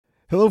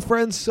Hello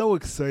friends, so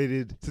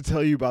excited to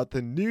tell you about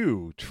the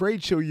new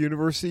Trade Show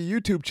University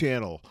YouTube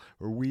channel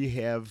where we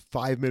have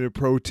 5-minute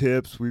pro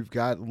tips, we've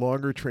got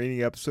longer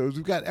training episodes,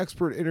 we've got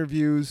expert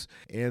interviews,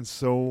 and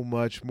so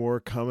much more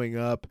coming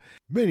up.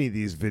 Many of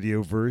these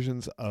video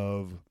versions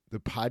of the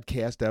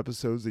podcast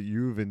episodes that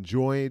you've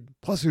enjoyed.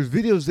 Plus, there's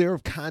videos there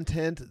of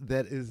content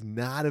that is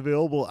not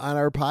available on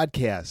our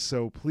podcast.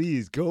 So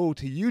please go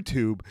to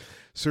YouTube,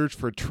 search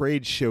for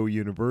Trade Show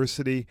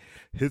University,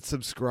 hit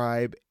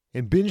subscribe,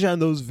 and binge on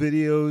those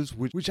videos,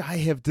 which I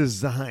have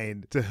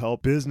designed to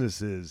help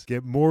businesses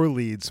get more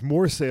leads,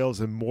 more sales,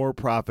 and more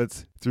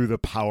profits through the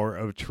power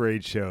of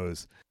trade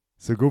shows.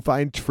 So go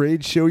find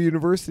Trade Show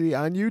University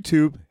on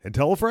YouTube and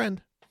tell a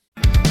friend.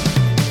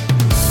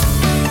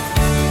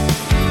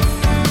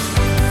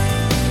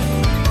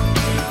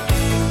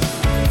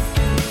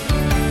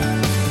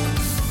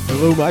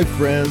 Hello, my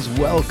friends.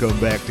 Welcome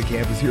back to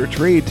campus here at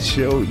Trade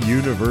Show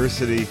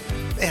University.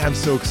 Man, I'm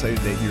so excited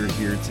that you're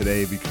here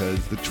today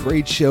because the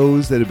trade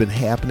shows that have been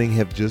happening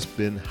have just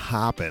been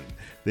hopping.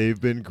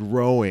 They've been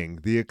growing.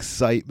 The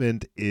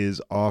excitement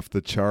is off the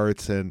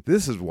charts, and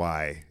this is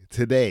why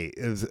today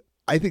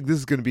I think this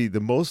is going to be the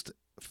most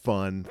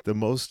fun,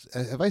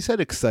 have I said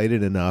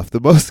excited enough? The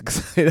most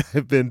excited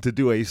I've been to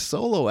do a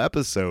solo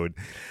episode,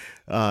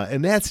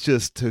 and that's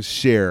just to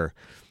share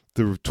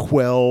the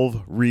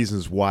 12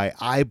 reasons why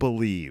I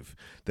believe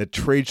that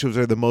trade shows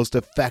are the most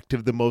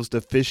effective, the most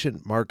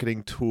efficient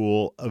marketing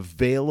tool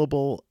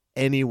available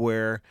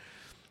anywhere.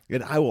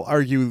 And I will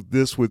argue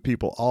this with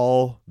people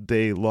all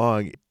day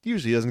long. It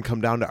usually doesn't come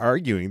down to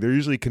arguing. They're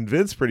usually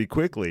convinced pretty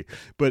quickly.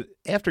 But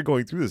after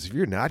going through this, if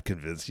you're not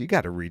convinced, you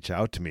got to reach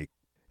out to me.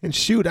 And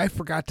shoot, I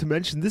forgot to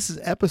mention, this is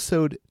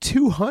episode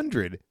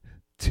 200.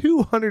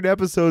 200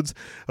 episodes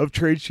of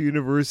Trade Show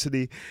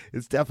University.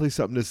 It's definitely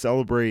something to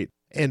celebrate.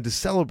 And to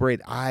celebrate,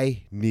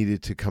 I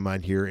needed to come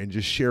on here and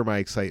just share my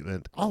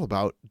excitement all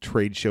about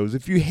trade shows.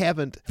 If you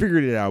haven't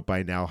figured it out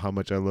by now how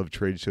much I love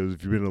trade shows,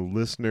 if you've been a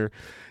listener,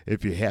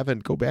 if you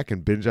haven't, go back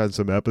and binge on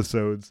some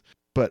episodes.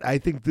 But I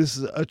think this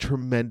is a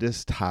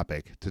tremendous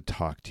topic to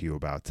talk to you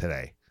about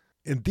today.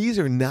 And these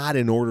are not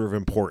in order of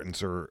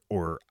importance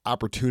or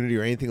opportunity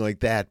or anything like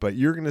that, but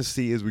you're going to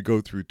see as we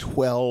go through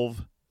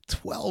 12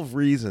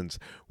 reasons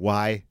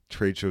why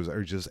trade shows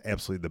are just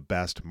absolutely the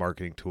best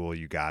marketing tool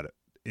you got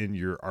in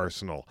your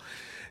arsenal.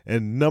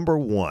 And number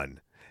one,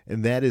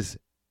 and that is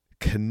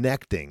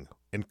connecting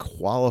and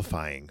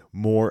qualifying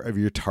more of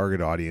your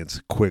target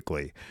audience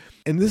quickly.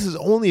 And this is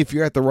only if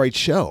you're at the right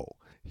show.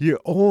 You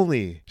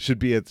only should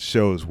be at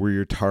shows where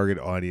your target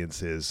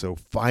audience is. So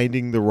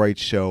finding the right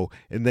show,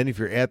 and then if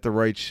you're at the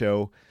right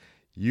show,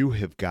 you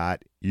have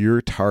got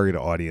your target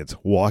audience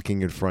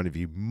walking in front of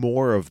you,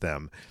 more of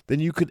them than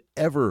you could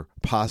ever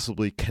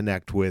possibly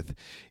connect with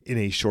in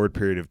a short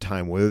period of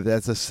time, whether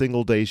that's a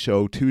single day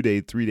show,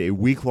 2-day, 3-day,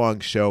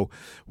 week-long show,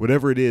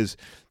 whatever it is.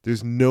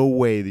 There's no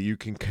way that you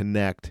can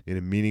connect in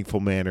a meaningful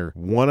manner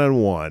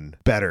one-on-one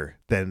better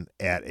than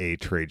at a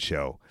trade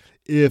show.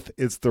 If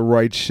it's the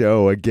right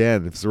show,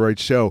 again, if it's the right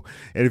show.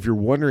 And if you're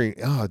wondering,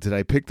 did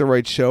I pick the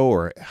right show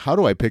or how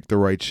do I pick the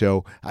right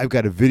show? I've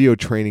got a video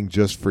training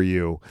just for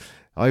you.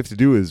 All you have to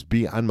do is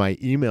be on my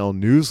email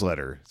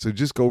newsletter. So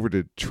just go over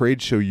to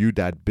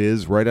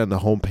tradeshowu.biz right on the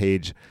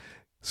homepage,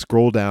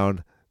 scroll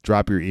down,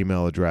 drop your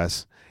email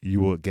address.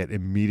 You will get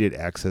immediate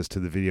access to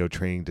the video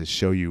training to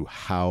show you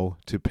how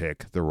to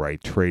pick the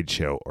right trade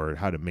show or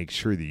how to make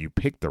sure that you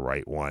pick the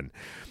right one.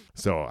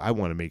 So I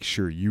want to make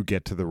sure you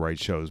get to the right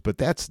shows. But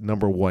that's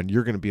number one.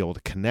 You're going to be able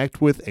to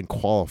connect with and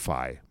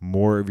qualify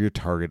more of your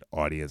target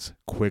audience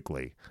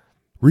quickly.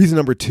 Reason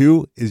number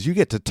two is you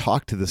get to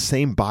talk to the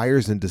same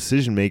buyers and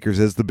decision makers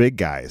as the big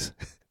guys.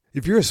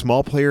 If you're a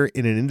small player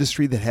in an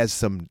industry that has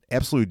some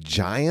absolute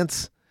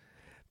giants,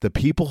 the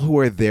people who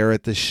are there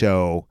at the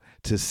show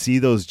to see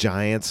those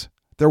giants,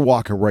 they're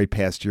walking right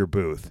past your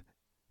booth.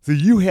 So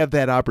you have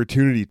that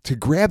opportunity to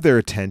grab their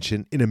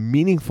attention in a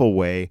meaningful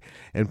way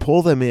and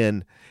pull them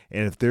in.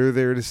 And if they're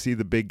there to see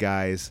the big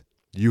guys,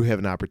 you have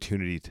an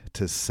opportunity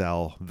to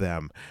sell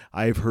them.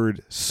 I've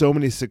heard so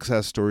many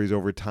success stories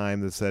over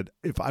time that said,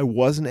 if I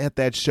wasn't at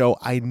that show,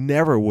 I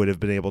never would have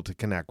been able to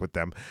connect with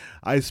them.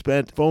 I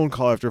spent phone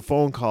call after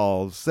phone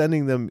call,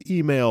 sending them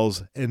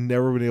emails and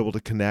never been able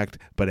to connect.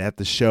 But at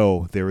the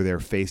show, they were there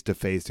face to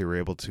face. They were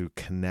able to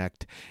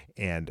connect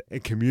and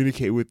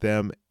communicate with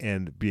them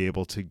and be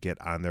able to get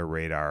on their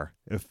radar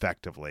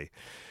effectively.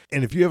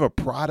 And if you have a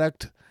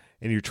product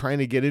and you're trying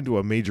to get into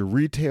a major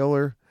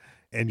retailer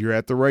and you're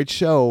at the right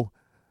show,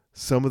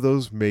 some of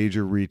those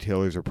major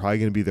retailers are probably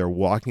going to be there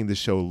walking the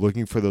show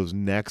looking for those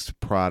next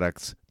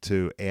products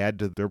to add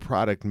to their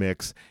product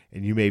mix,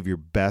 and you may have your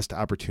best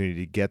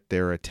opportunity to get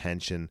their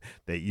attention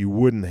that you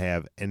wouldn't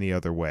have any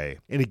other way.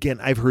 And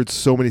again, I've heard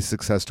so many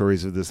success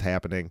stories of this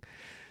happening.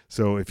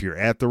 So if you're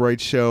at the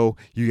right show,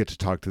 you get to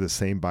talk to the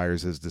same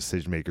buyers as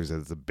decision makers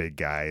as the big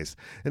guys.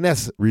 And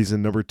that's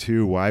reason number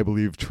two why I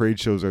believe trade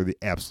shows are the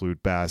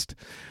absolute best.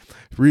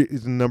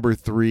 Reason number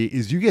three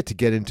is you get to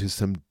get into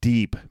some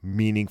deep,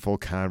 meaningful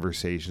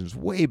conversations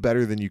way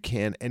better than you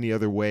can any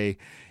other way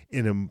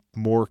in a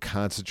more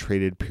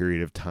concentrated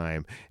period of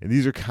time. And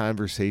these are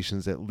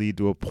conversations that lead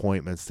to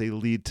appointments. They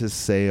lead to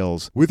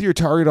sales with your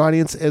target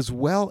audience as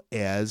well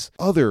as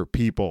other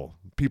people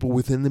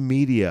within the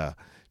media,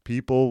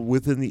 people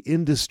within the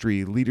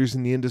industry, leaders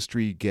in the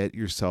industry. Get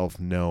yourself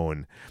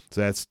known.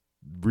 So that's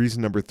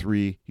reason number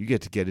 3. You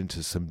get to get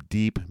into some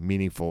deep,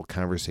 meaningful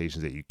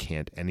conversations that you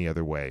can't any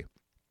other way.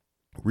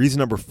 Reason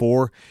number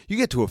 4, you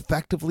get to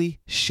effectively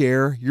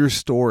share your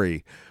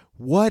story.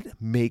 What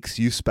makes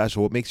you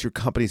special? What makes your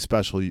company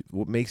special?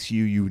 What makes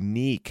you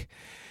unique?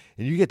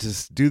 And you get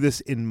to do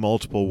this in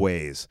multiple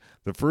ways.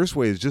 The first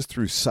way is just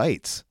through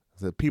sites,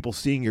 the people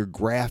seeing your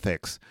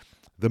graphics,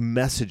 the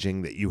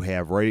messaging that you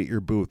have right at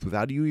your booth.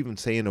 Without you even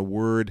saying a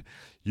word,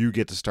 you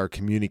get to start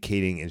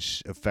communicating and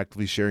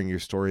effectively sharing your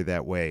story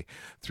that way.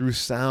 Through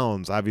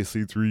sounds,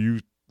 obviously through you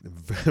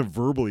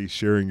verbally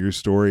sharing your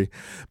story,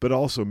 but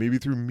also maybe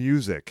through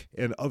music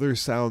and other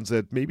sounds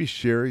that maybe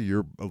share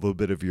a little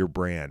bit of your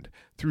brand.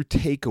 Through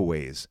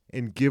takeaways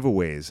and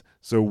giveaways.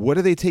 So what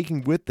are they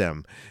taking with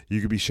them?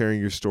 You could be sharing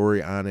your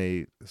story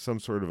on some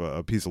sort of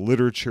a piece of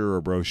literature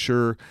or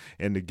brochure,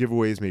 and the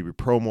giveaways maybe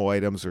promo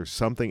items or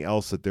something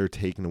else that they're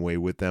taking away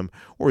with them.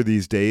 Or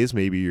these days,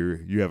 maybe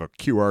you have a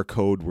QR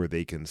code where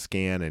they can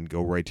scan and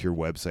go right to your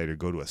website, or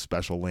go to a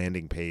special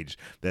landing page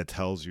that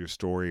tells your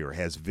story or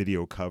has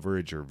video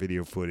coverage or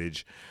video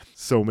footage.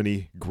 So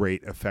many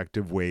great,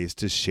 effective ways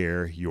to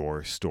share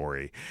your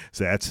story.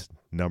 So that's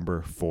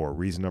number 4,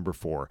 reason number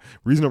 4.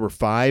 Reason number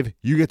 5,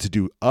 you get to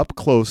do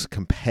up-close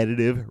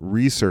competitive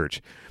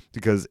research,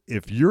 because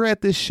if you're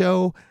at this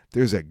show,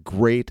 there's a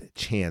great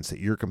chance that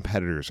your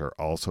competitors are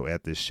also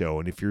at this show.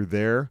 And if you're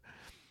there,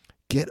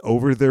 get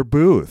over to their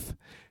booth,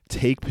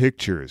 take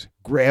pictures,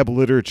 grab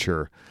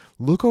literature,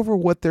 look over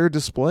what they're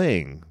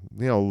displaying.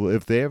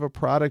 If they have a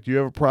product, you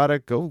have a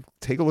product, go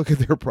take a look at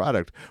their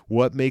product.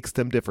 What makes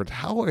them different?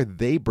 How are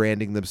they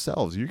branding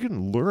themselves? You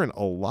can learn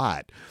a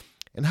lot.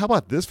 And how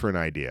about this for an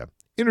idea?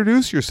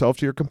 Introduce yourself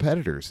to your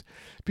competitors.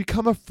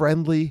 Become a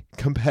friendly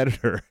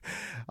competitor.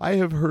 I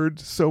have heard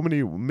so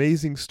many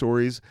amazing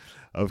stories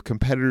of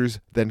competitors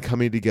then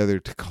coming together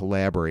to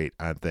collaborate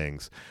on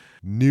things.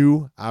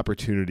 New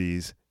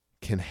opportunities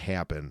can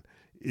happen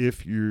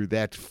if you're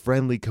that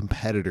friendly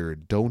competitor.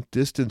 Don't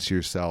distance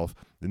yourself.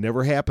 It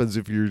never happens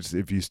if you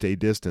stay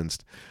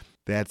distanced.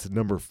 That's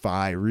number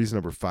 5. Reason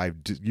number 5,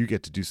 you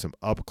get to do some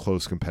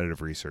up-close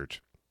competitive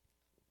research.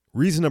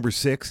 Reason number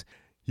 6,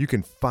 you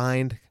can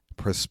find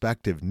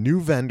prospective new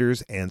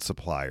vendors and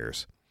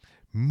suppliers.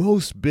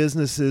 Most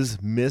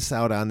businesses miss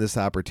out on this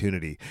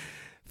opportunity.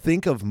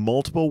 Think of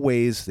multiple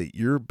ways that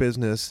your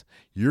business,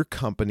 your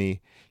company,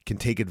 can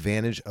take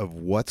advantage of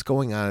what's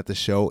going on at the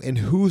show and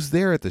who's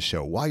there at the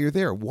show. While you're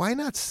there, why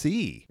not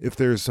see if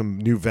there's some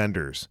new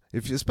vendors?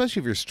 Especially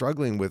if you're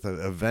struggling with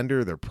a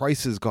vendor, their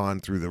price has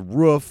gone through the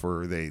roof,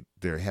 or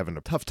they're having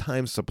a tough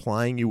time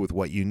supplying you with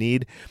what you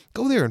need.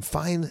 Go there and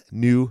find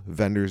new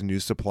vendors,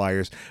 new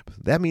suppliers.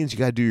 That means you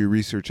got to do your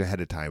research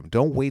ahead of time.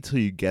 Don't wait till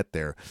you get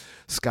there.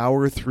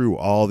 Scour through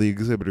all the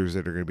exhibitors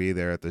that are going to be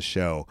there at the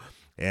show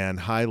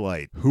and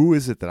highlight, who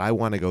is it that I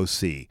want to go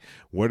see?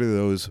 What are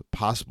those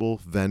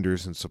possible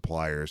vendors and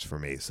suppliers for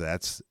me? So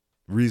that's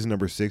reason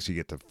number 6. You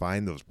get to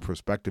find those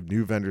prospective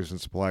new vendors and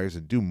suppliers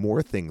and do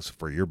more things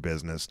for your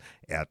business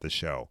at the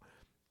show.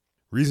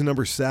 Reason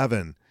number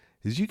 7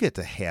 is you get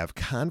to have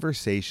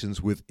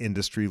conversations with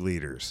industry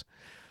leaders.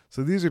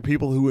 So these are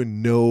people who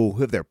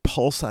have their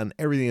pulse on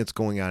everything that's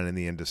going on in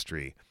the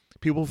industry.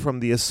 People from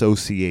the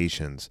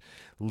associations,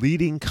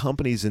 leading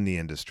companies in the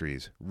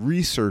industries,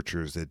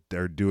 researchers that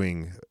are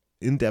doing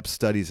in-depth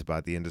studies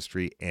about the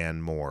industry,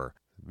 and more.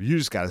 You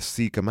just got to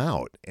seek them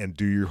out and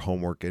do your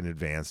homework in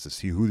advance to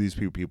see who these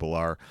people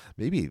are.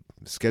 Maybe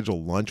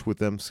schedule lunch with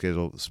them,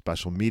 schedule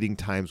special meeting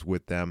times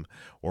with them,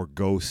 or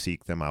go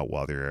seek them out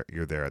while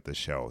you're there at the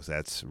show. So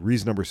that's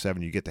reason number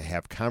 7. You get to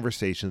have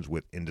conversations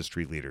with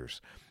industry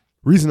leaders.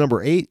 Reason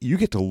number 8, you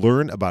get to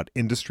learn about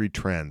industry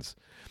trends.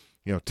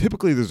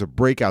 Typically there's a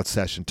breakout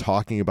session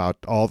talking about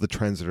all the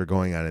trends that are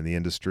going on in the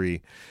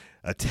industry.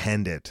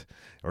 Attend it,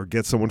 or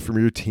get someone from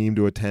your team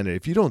to attend it.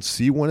 If you don't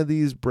see one of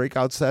these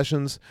breakout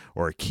sessions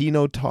or a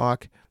keynote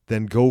talk,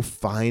 then go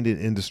find an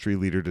industry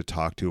leader to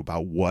talk to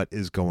about what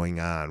is going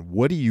on.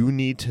 What do you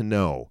need to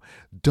know?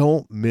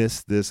 Don't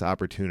miss this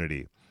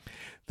opportunity.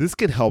 This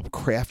can help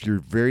craft your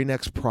very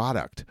next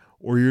product,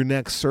 or your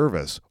next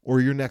service,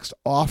 or your next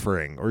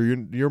offering, or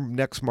your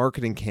next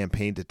marketing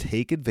campaign to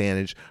take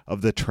advantage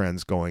of the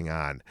trends going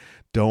on.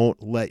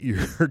 Don't let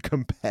your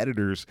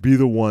competitors be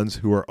the ones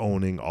who are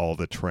owning all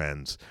the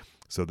trends.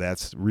 So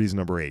that's reason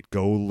number 8.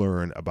 Go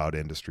learn about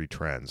industry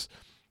trends.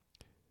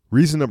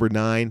 Reason number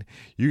 9,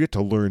 you get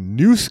to learn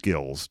new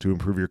skills to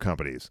improve your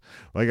companies.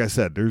 Like I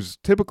said, there's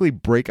typically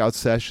breakout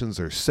sessions,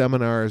 there's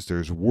seminars,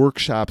 there's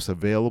workshops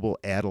available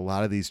at a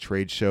lot of these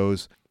trade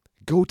shows.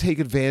 Go take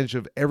advantage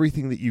of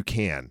everything that you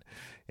can.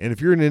 And if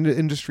you're in an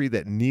industry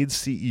that needs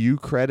CEU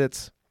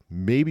credits,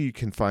 maybe you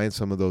can find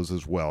some of those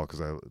as well,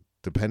 because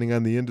depending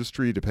on the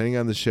industry, depending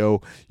on the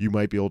show, you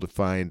might be able to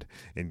find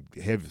and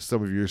have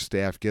some of your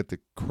staff get the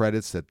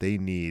credits that they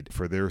need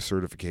for their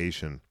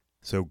certification.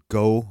 So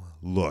go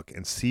look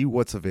and see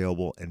what's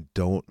available and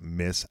don't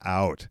miss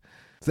out.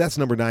 So that's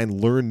number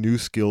 9, learn new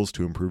skills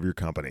to improve your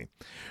company.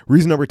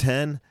 Reason number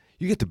 10,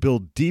 you get to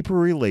build deeper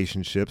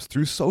relationships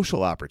through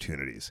social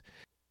opportunities.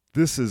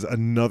 This is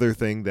another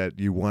thing that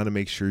you want to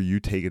make sure you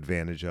take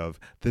advantage of.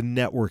 The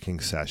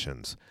networking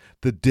sessions,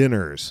 the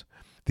dinners,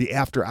 the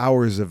after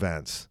hours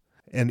events,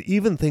 and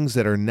even things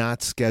that are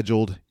not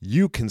scheduled,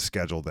 you can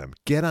schedule them.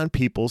 Get on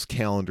people's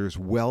calendars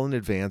well in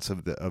advance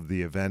of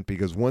the event,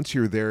 because once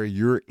you're there,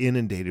 you're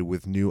inundated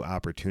with new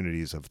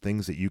opportunities of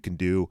things that you can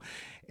do.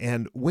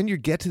 And when you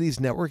get to these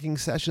networking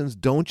sessions,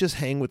 don't just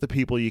hang with the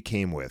people you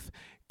came with.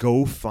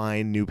 Go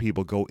find new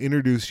people. Go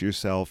introduce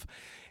yourself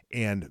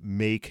and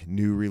make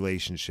new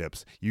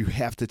relationships. You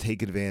have to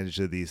take advantage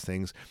of these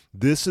things.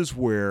 This is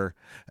where,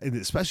 and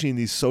especially in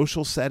these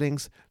social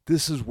settings,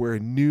 this is where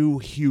new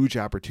huge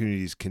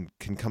opportunities can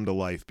come to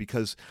life,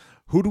 because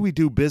who do we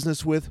do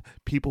business with?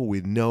 People we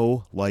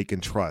know, like,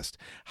 and trust.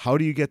 How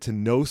do you get to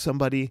know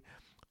somebody?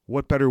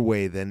 What better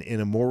way than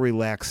in a more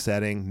relaxed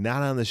setting,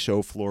 not on the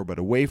show floor, but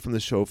away from the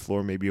show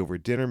floor, maybe over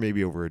dinner,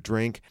 maybe over a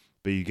drink.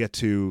 But you get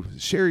to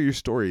share your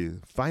story,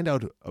 find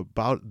out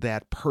about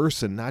that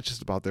person, not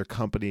just about their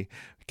company,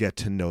 get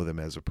to know them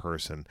as a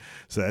person.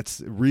 So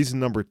that's reason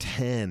number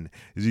 10,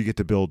 is you get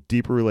to build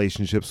deeper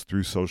relationships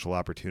through social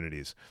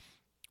opportunities.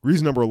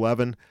 Reason number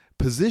 11,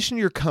 position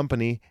your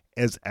company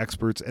as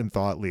experts and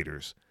thought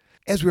leaders.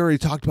 As we already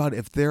talked about,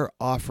 if they're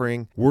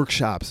offering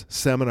workshops,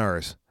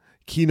 seminars,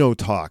 keynote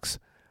talks,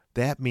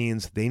 that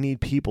means they need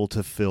people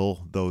to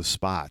fill those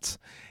spots.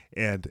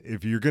 And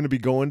if you're going to be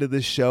going to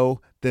this show,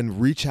 then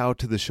reach out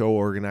to the show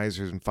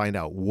organizers and find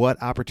out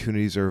what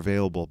opportunities are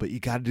available. But you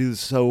got to do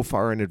this so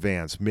far in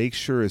advance. Make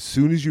sure as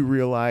soon as you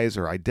realize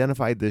or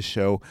identify this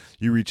show,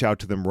 you reach out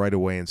to them right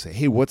away and say,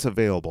 hey, what's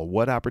available?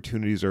 What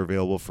opportunities are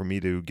available for me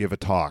to give a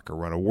talk or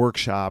run a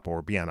workshop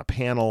or be on a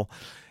panel?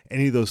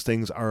 Any of those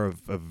things are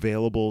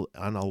available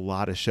on a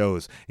lot of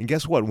shows. And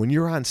guess what? When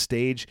you're on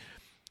stage,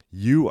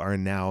 you are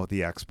now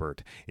the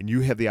expert, and you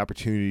have the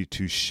opportunity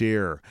to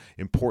share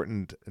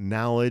important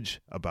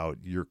knowledge about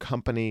your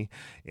company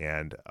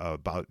and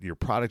about your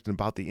product and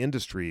about the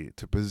industry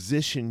to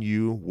position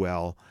you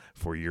well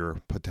for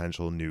your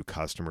potential new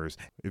customers.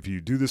 If you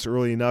do this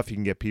early enough, you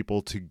can get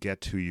people to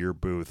get to your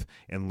booth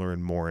and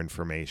learn more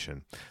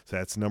information. So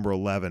that's number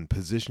 11,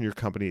 position your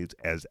company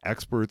as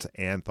experts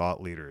and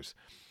thought leaders.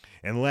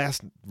 And the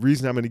last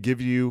reason I'm going to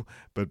give you,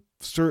 but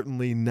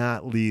certainly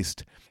not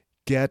least,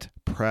 get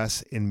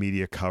press and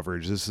media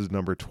coverage. This is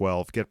number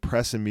 12. Get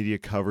press and media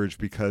coverage,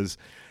 because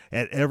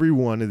at every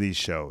one of these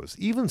shows,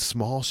 even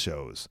small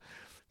shows,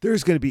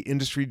 there's going to be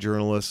industry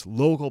journalists,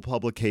 local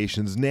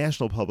publications,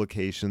 national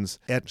publications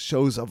at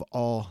shows of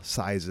all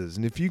sizes.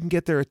 And if you can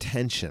get their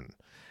attention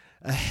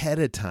ahead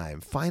of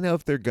time, find out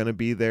if they're going to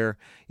be there,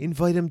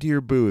 invite them to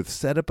your booth,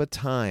 set up a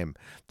time.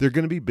 They're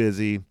going to be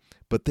busy,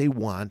 but they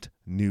want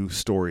new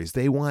stories.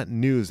 They want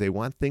news. They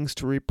want things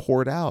to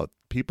report out.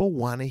 People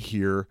want to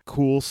hear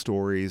cool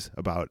stories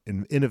about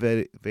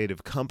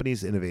innovative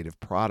companies, innovative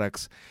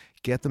products.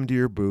 Get them to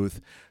your booth.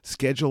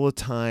 Schedule a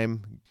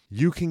time.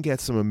 You can get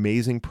some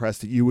amazing press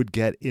that you would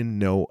get in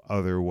no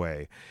other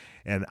way.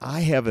 And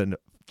I have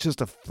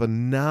just a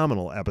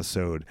phenomenal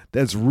episode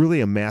that's really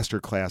a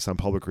masterclass on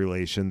public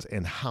relations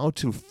and how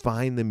to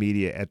find the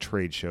media at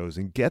trade shows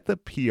and get the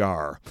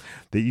PR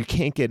that you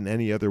can't get in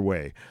any other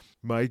way.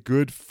 My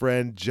good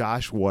friend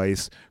Josh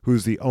Weiss,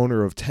 who's the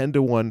owner of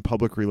 10-to-1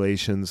 Public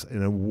Relations,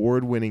 an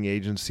award-winning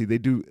agency. They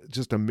do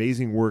just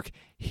amazing work.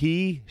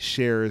 He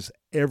shares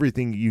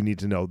everything you need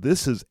to know.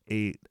 This is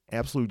an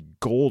absolute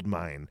gold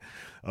mine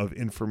of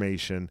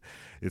information.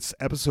 It's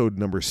episode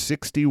number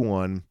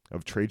 61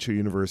 of Trade Show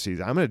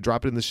University. I'm going to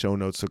drop it in the show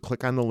notes, so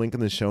click on the link in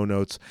the show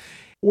notes.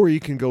 Or you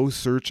can go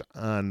search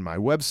on my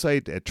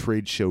website at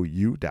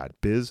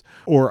tradeshowu.biz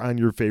or on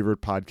your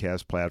favorite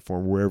podcast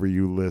platform, wherever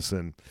you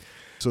listen.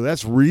 So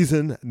that's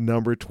reason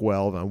number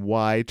 12 on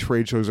why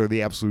trade shows are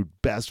the absolute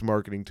best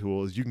marketing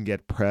tools. You can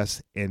get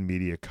press and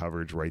media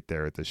coverage right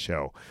there at the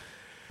show.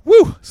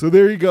 Woo! So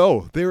there you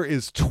go. There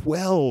is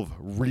 12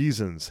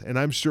 reasons, and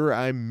I'm sure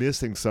I'm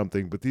missing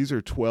something, but these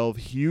are 12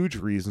 huge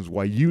reasons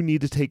why you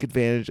need to take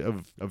advantage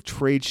of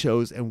trade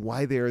shows and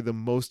why they are the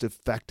most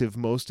effective,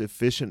 most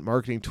efficient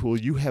marketing tool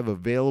you have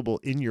available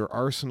in your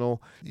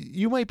arsenal.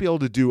 You might be able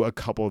to do a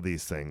couple of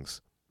these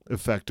things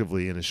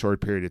effectively in a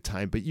short period of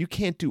time, but you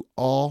can't do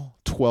all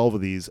 12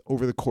 of these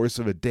over the course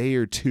of a day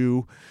or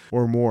two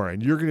or more,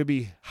 and you're going to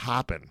be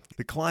hopping.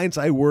 The clients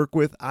I work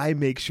with, I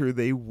make sure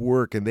they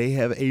work and they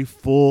have a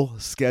full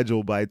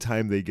schedule by the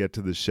time they get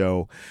to the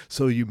show,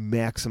 so you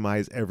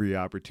maximize every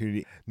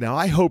opportunity. Now,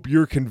 I hope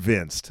you're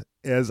convinced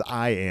as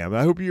I am.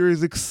 I hope you're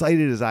as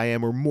excited as I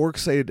am, or more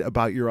excited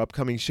about your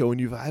upcoming show,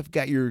 and I've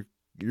got your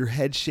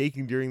head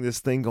shaking during this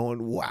thing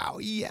going, wow,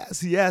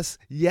 yes, yes,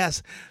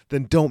 yes,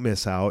 then don't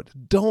miss out.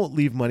 Don't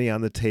leave money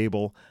on the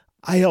table.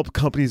 I help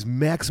companies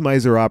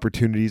maximize their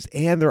opportunities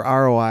and their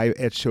ROI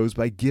at shows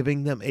by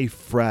giving them a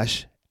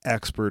fresh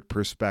expert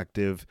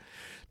perspective.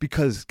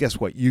 Because guess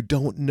what? You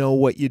don't know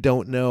what you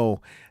don't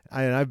know.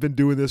 And I've been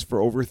doing this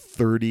for over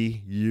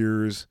 30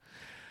 years.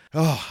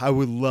 Oh, I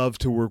would love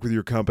to work with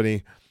your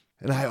company.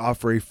 And I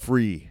offer a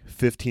free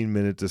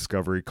 15-minute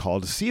discovery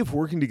call to see if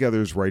working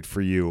together is right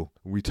for you.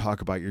 We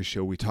talk about your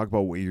show. We talk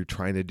about what you're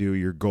trying to do,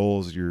 your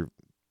goals, your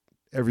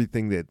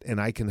everything and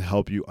I can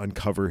help you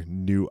uncover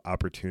new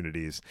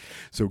opportunities.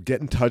 So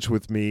get in touch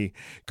with me.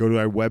 Go to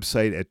our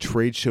website at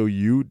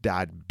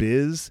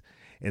tradeshowu.biz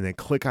and then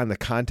click on the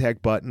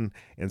contact button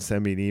and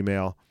send me an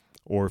email.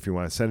 Or if you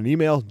want to send an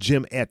email,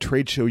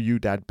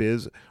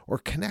 jim@tradeshowu.biz, or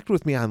connect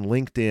with me on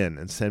LinkedIn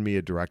and send me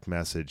a direct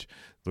message.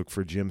 Look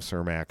for Jim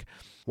Cermak.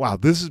 Wow,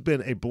 this has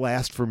been a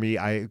blast for me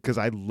because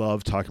I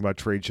love talking about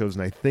trade shows,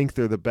 and I think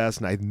they're the best.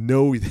 And I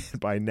know that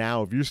by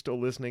now, if you're still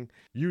listening,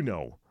 you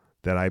know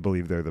that I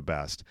believe they're the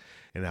best.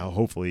 And now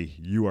hopefully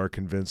you are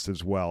convinced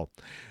as well.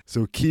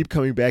 So keep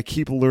coming back,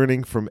 keep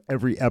learning from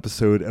every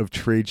episode of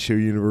Trade Show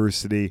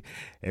University,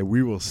 and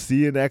we will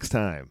see you next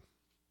time.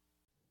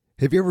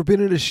 Have you ever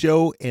been at a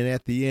show and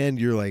at the end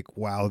you're like,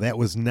 wow, that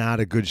was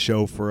not a good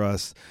show for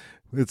us?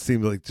 It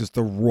seemed like just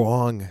the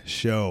wrong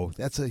show.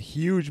 That's a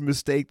huge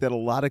mistake that a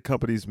lot of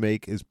companies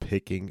make, is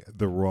picking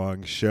the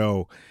wrong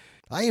show.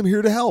 I am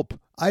here to help.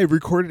 I have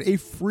recorded a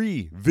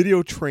free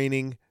video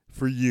training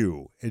for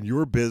you and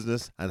your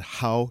business on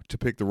how to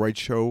pick the right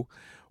show.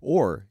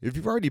 Or if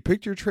you've already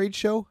picked your trade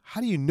show, how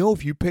do you know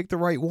if you picked the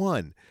right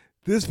one?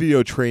 This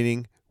video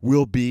training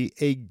will be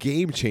a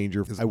game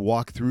changer as I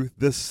walk through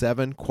the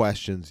 7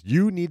 questions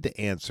you need to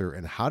answer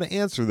and how to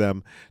answer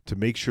them to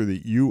make sure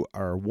that you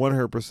are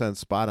 100%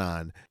 spot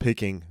on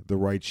picking the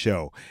right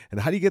show.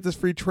 And how do you get this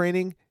free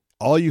training?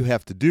 All you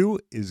have to do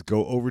is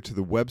go over to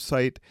the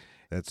website.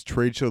 That's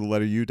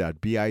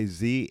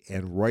tradeshow.biz,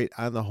 and right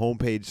on the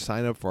homepage,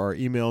 sign up for our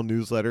email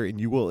newsletter, and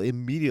you will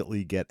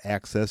immediately get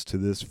access to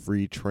this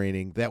free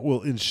training that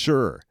will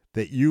ensure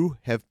that you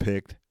have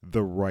picked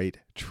the right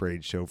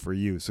trade show for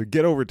you. So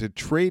get over to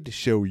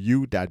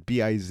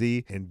tradeshowu.biz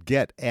and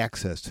get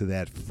access to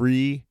that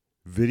free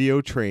video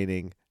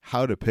training,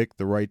 how to pick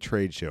the right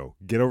trade show.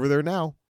 Get over there now.